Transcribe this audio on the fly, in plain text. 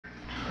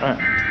Alright.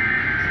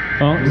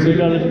 Well, so you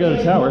gotta go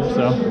to tower,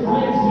 so.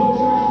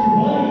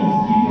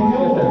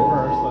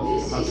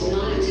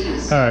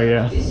 Alright,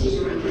 yeah. This is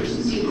your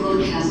emergency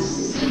broadcast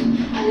system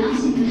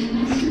announcing the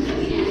commencement of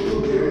the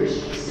annual purge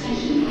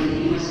sanctioned by the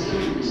U.S.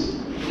 government.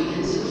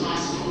 Weapons of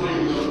class 4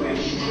 and lower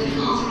have been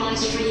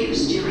authorized for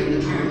use during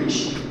the purge.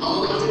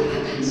 All other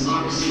weapons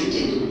are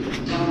restricted.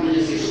 Government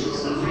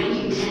officials of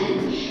ranking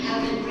 10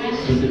 have been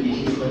granted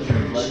immunity to the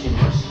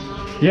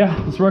purge.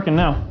 Yeah, it's working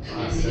now.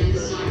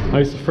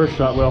 Nice, the first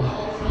shot will.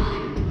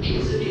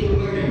 Including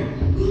murder,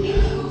 will be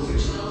legal for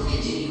 12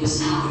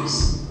 continuous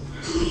hours.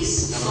 Police,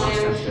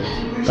 fire, and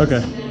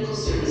emergency medical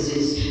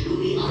services will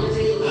be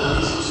unavailable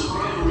until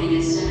tomorrow morning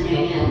at 7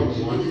 a.m.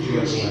 when the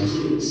purge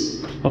concludes.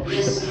 Oh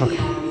shit,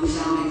 okay.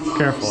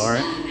 Careful,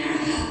 alright?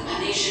 America, a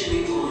nation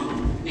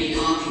reborn. May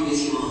God be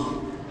with you all.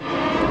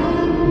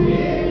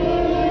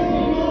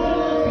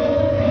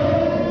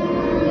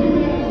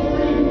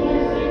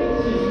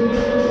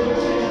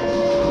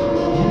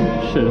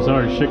 Shit, there's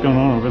already shit going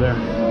on over there.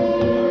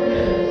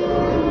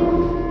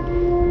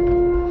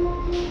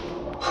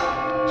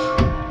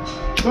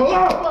 No,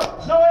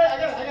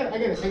 I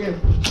get it.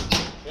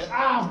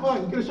 Ah, fuck,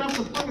 you could've shot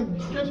the fucking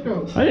stretch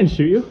code. I didn't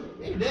shoot you.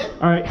 Yeah, you did.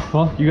 Alright,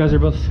 well, you guys are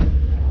both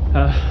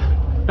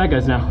bad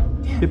guys now.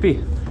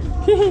 Yippee.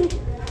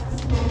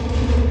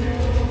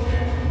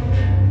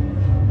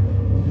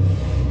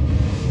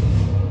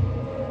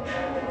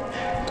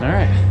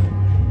 Alright.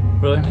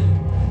 William,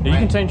 you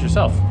can change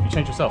yourself. You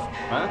change yourself.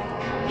 Huh?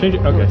 Change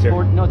it. Okay,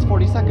 here. No, it's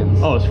 40 seconds.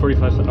 Oh, it's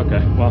 45 seconds.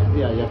 Okay, well.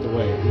 Yeah, you have to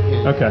wait.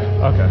 You can't.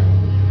 Okay.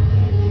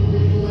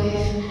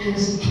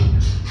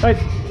 Hey.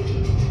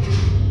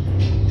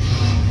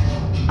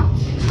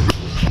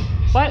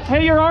 What?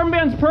 Hey, your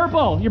armband's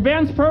purple. Your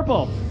band's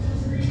purple.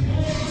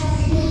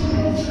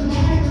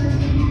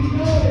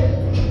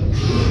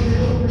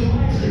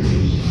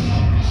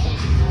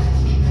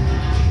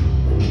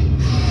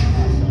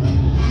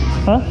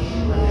 Huh?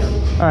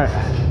 All right.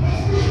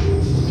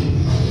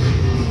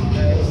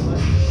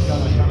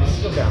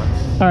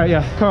 All right,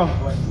 yeah, Carl,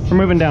 we're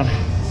moving down.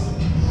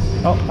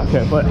 Oh,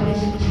 okay, what?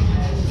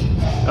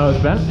 Oh,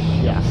 it's bent?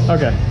 Yeah.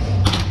 Okay.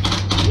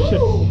 Shit.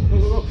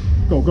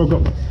 Go.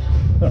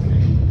 Okay.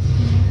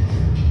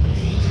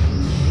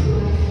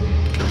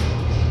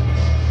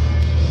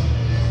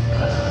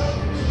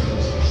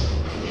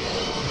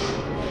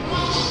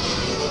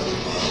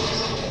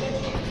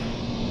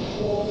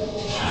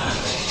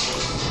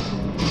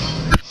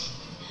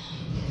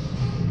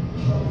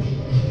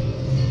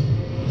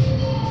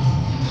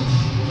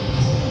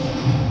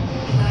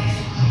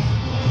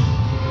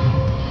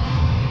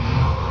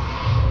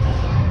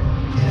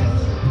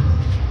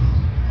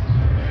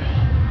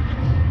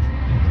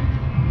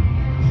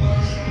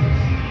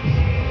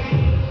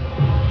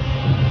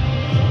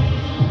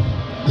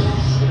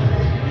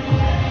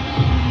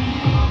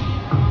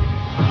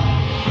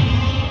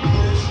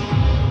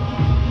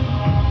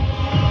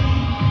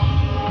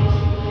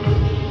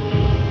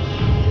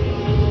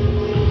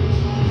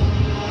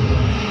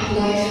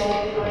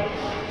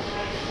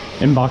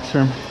 Inbox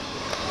room.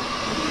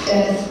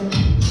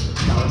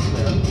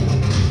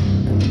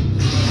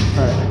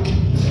 Alright.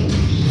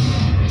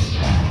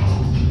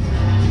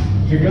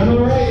 Your gun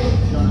alright?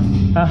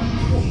 Huh?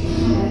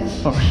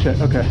 Oh shit,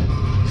 okay.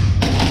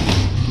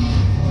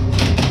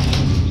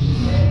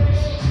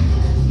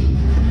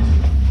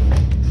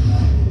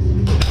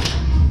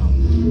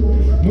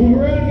 Move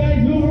around, guys,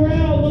 move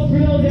around. Look for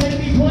those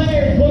enemy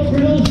players. Look for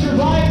those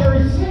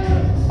survivors.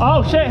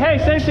 Oh shit, hey,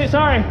 same shit,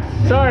 sorry.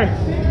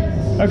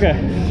 Okay.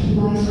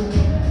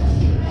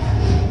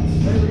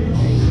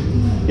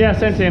 Yeah,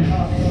 same team.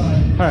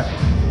 Alright.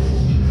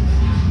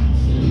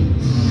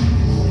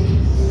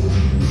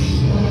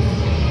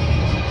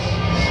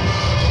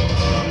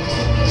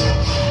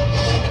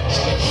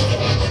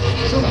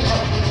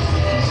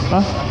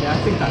 Huh? Yeah, I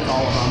think that's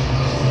all of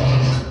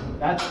them.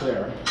 That's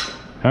clear.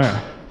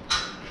 Alright.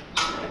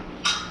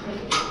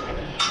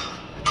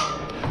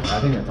 I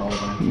think that's all of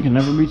them. You can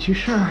never be too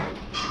sure.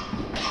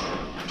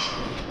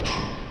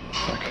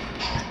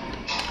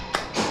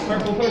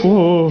 Purple.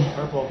 Whoa.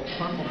 Purple.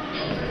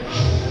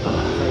 So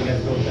you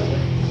guys go that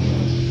way.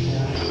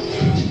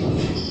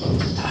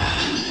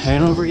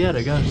 Ain't over yet,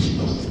 I guess.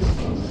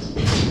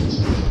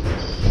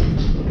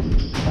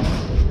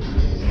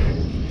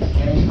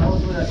 Hey, tell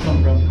us where that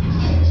come from.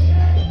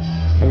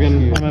 I'm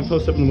gonna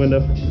post up in the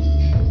window.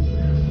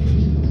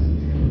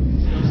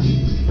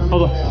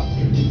 Hold on.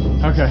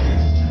 Okay.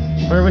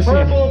 Where are we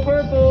seeing?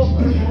 Purple.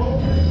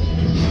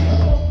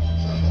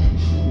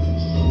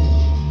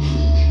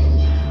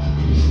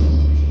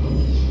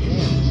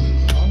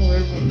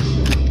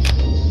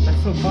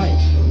 That's so tight.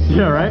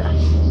 Yeah, right?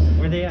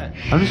 Where they at?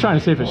 I'm just trying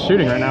to see if it's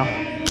shooting right now.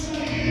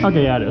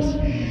 Okay, yeah, it is.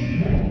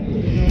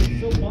 It's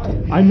so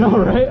quiet. I know,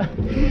 right?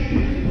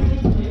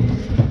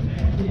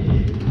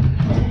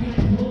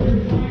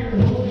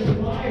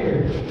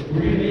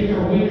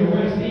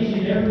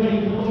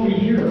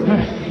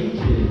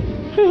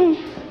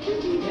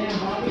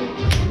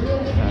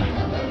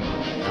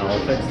 I'll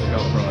fix the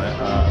GoPro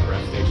at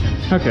rest station.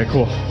 Okay,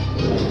 cool.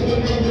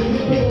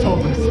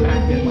 almost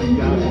smacked it like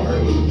that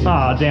hard.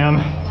 Aw, damn.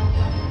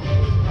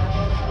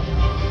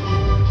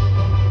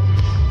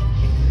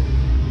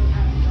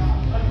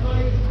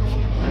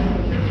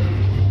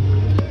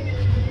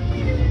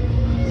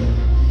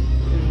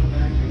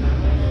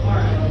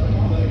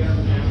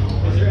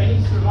 Is there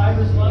any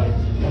survivors left?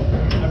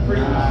 I'm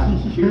pretty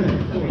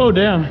Oh,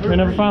 damn. We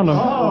never found them.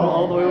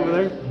 all the way over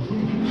there.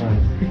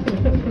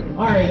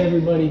 All right,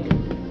 everybody.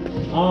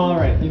 All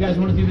right, you guys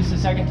want to do this a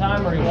second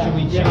time, or should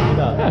we change it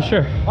up? Yeah,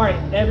 sure. All right,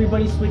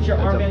 everybody, switch your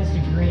armbands to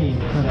green.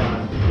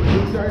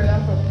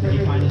 Did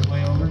he find his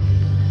way over?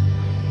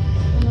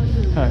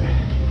 Okay.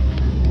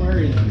 Where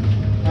is he?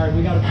 All right,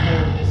 we got a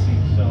player missing,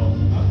 so.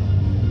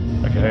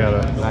 Okay, I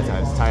gotta. That's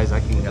as tight as I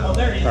can go. Oh,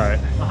 there he is. All right.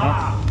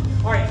 Aha.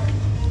 All right,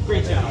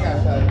 great job. Are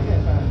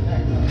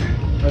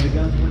the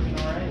guns working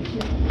all right?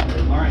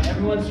 All right,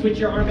 everyone switch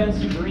your armbands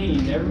to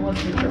green. Everyone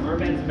switch your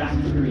armbands back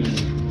to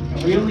green.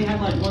 We only had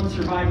like one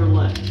survivor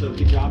left, so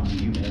good job to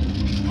you,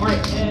 man. All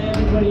right,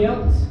 everybody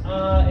else,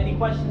 any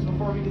questions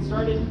before we get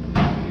started?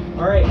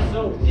 All right,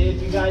 so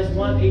if you guys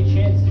want a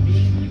chance to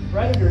be the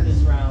predator this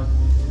round,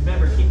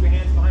 remember, keep your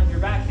hands behind your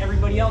back.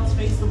 Everybody else,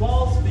 face the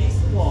walls, face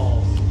the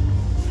walls.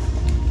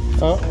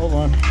 Oh, hold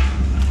on.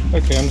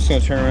 Okay, I'm just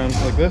gonna turn around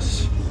like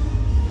this.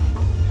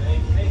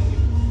 Thank you, thank you.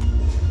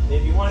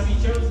 If you want to be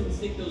chosen,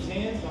 stick those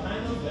hands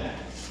behind those backs.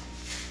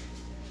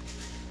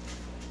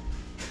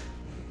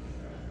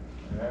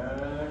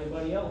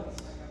 Anybody else?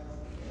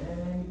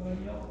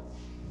 Anybody else?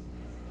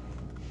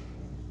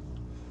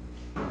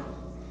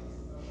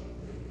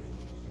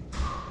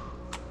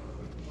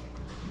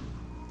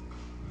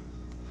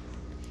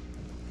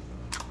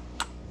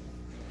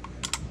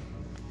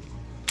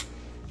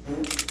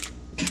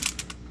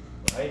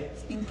 Right?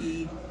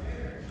 Stinky.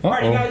 All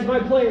right, guys, my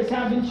players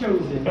have been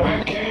chosen.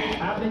 My players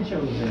have been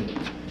chosen.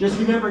 Just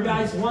remember,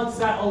 guys, once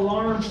that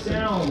alarm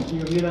sounds,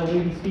 you're gonna hear that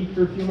lady speak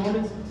for a few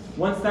moments.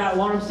 Once that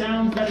alarm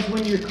sounds, that is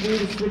when you're clear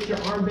to switch your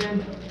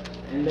armband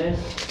and then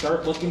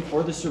start looking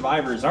for the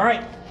survivors. All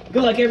right,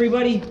 good luck,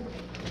 everybody.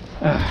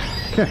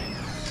 Okay.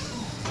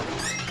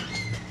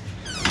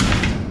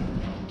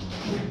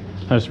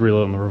 I just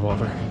reloading the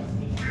revolver.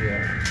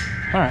 Yeah.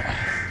 All right.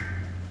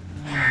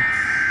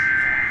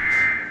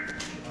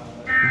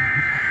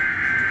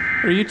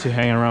 What are you two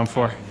hanging around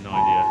for? No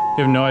idea.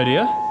 You have no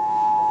idea?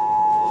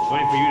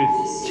 Waiting for you to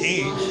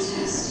change.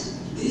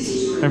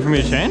 And for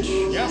me to change?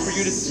 Yeah, for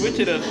you to switch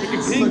it up.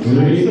 Freaking pink.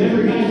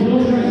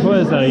 What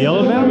is that, a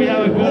yellow van? We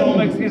have a good old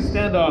Mexican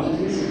standoff.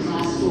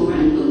 Class 4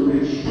 and lower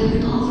have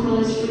been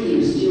authorized for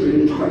use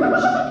during the purge.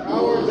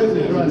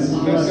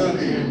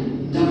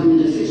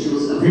 Government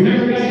officials of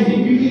Remember, guys,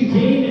 if you can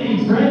gain any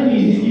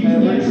friendlies, if you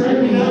can get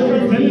friendlies out from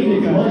the team,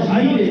 it's much I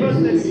don't needed. trust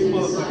any of you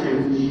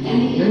motherfuckers.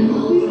 any and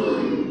all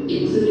crime,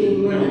 including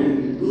murder,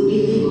 will be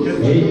legal.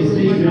 They just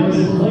think now that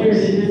a player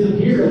that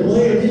disappeared, a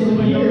player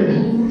disappeared.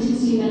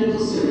 Emergency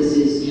medical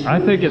services. I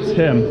think it's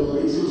him.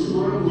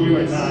 You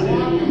are not.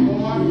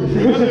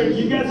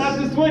 You guys have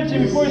to switch it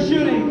before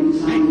shooting.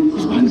 He's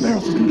behind the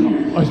barrels, he's gonna come.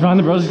 Oh, he's behind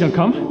the barrels, he's gonna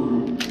come?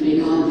 May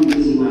God be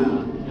with you well.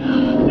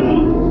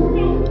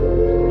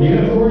 You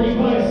have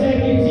 45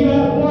 seconds, you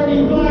have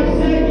 45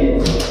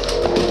 seconds.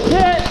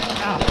 Hit!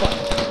 Ah, fuck.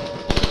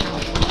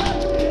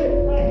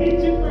 I hit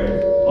you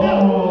first.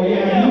 Oh,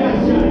 yeah, you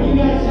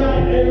got shot,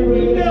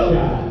 everybody got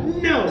shot.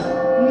 No.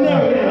 Go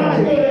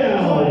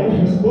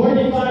down.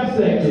 45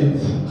 seconds.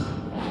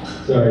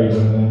 Sorry,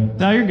 Jonah.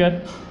 No, you're good.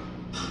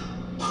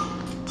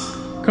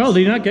 Carl, did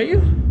he not get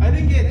you? I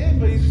didn't get hit,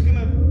 but he's just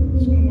gonna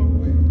walk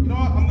away. You know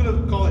what? I'm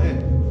gonna call it hit.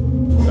 It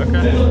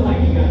Okay. looked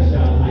like you got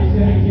shot. I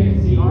can't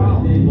see,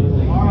 but it did look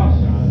like you got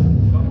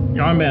shot.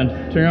 Your armband.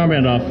 Turn your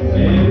armband off.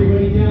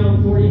 Everybody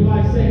down,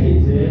 45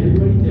 seconds.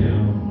 Everybody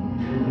down.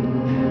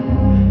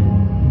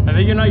 I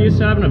think you're not used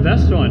to having a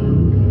vest on. You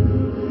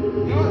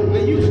know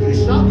what? You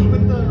shot me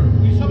with the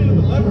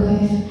lever.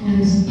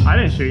 I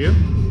didn't shoot you.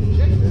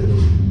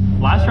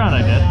 Last round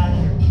I did.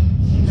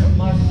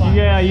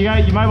 Yeah,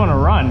 you might want to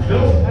run.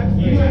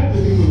 You have to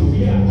move.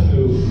 You have to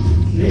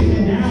move.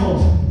 Listen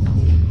now.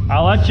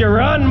 I'll let you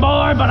run,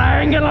 boy, but I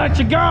ain't gonna let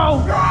you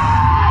go.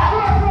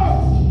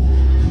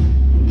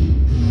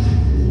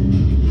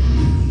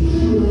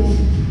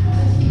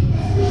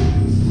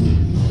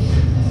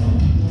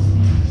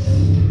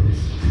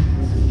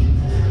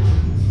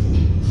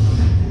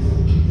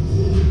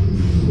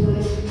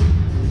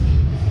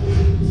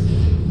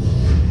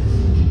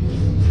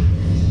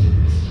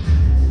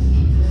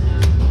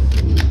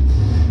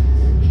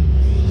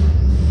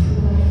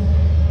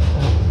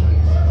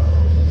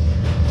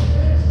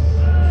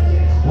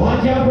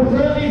 Watch out for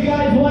friendlies,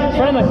 guys. Watch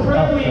out for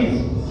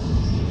friendlies.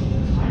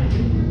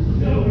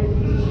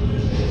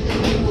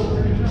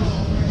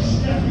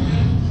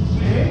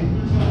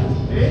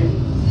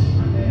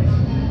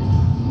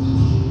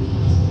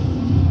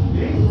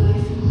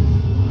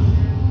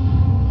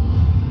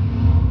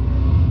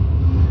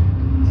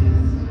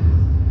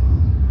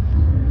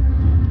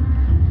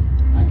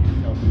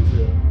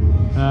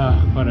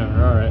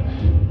 Whatever, all right.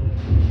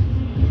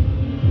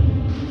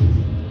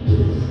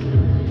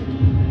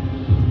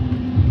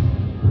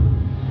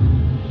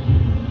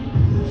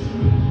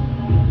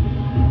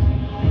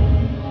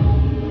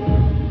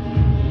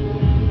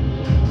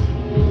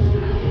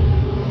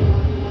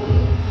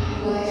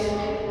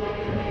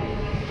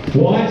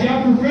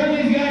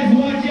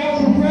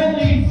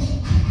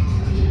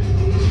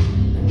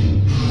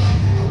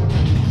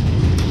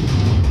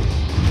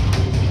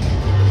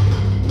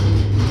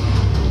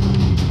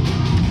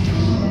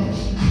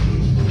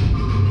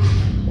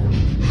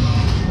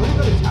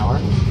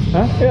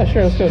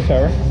 sure, let's go to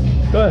tower.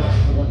 Go ahead.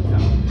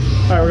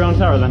 Alright, we're going to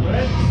tower then.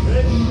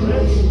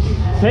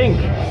 Pink.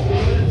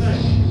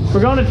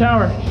 We're going to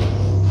tower.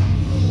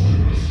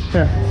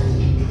 Here.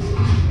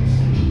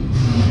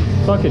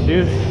 Fuck it,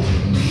 dude.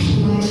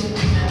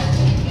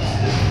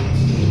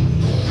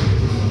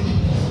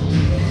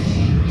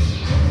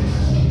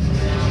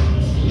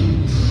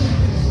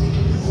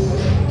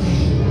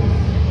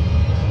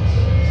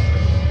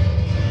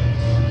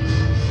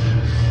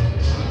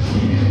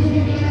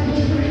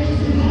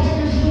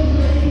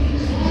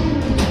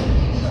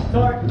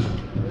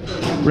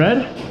 Red?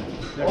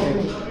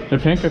 They're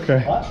pink?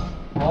 Okay. What?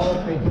 All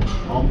pink.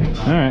 All pink.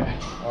 Alright.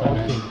 All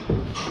pink.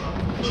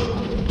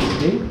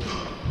 Pink?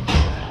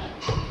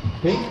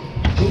 Pink?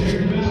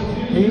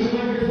 Pink?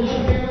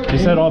 You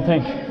said all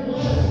pink.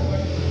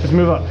 Just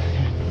move up.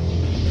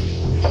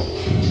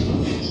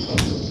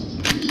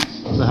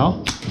 What the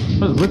hell?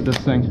 What is with this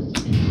thing?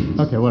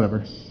 Okay,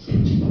 whatever.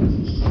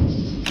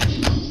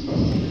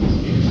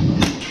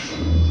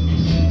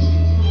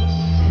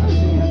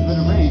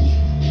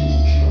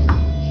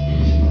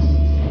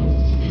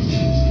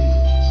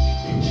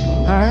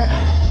 Alright.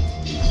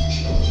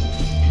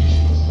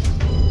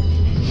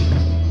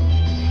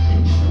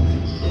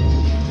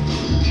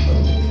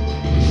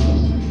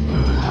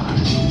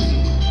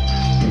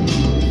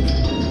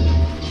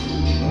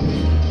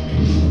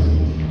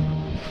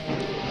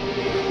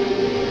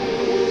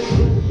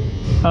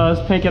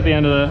 There's pink at the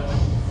end of the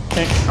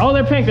pink. Oh,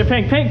 they're pink,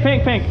 pink, pink,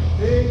 pink.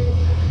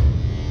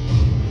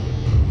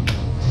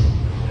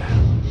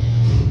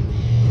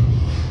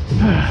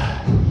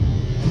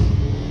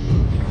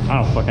 I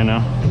don't fucking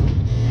know.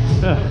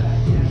 Ugh.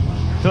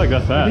 I feel like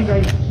that's that.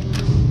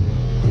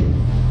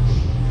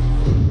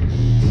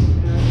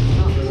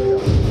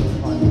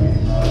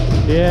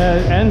 Yeah,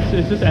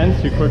 it just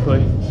ends too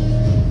quickly.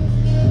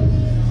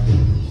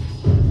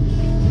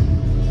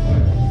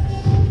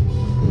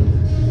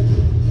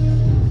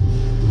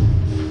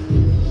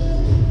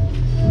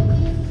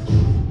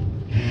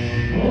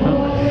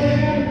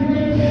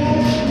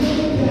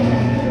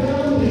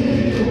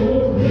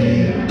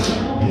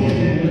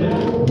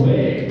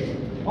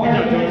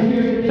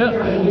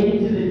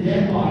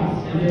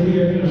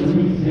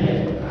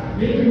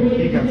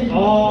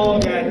 Oh,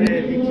 God, he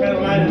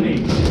can't lie to me.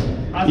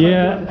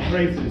 Yeah,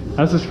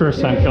 that's his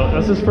first time killing.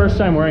 That's his first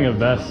time wearing a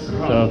vest,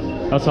 so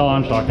that's all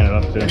I'm chalking it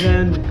up to. And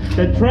then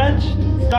the trench.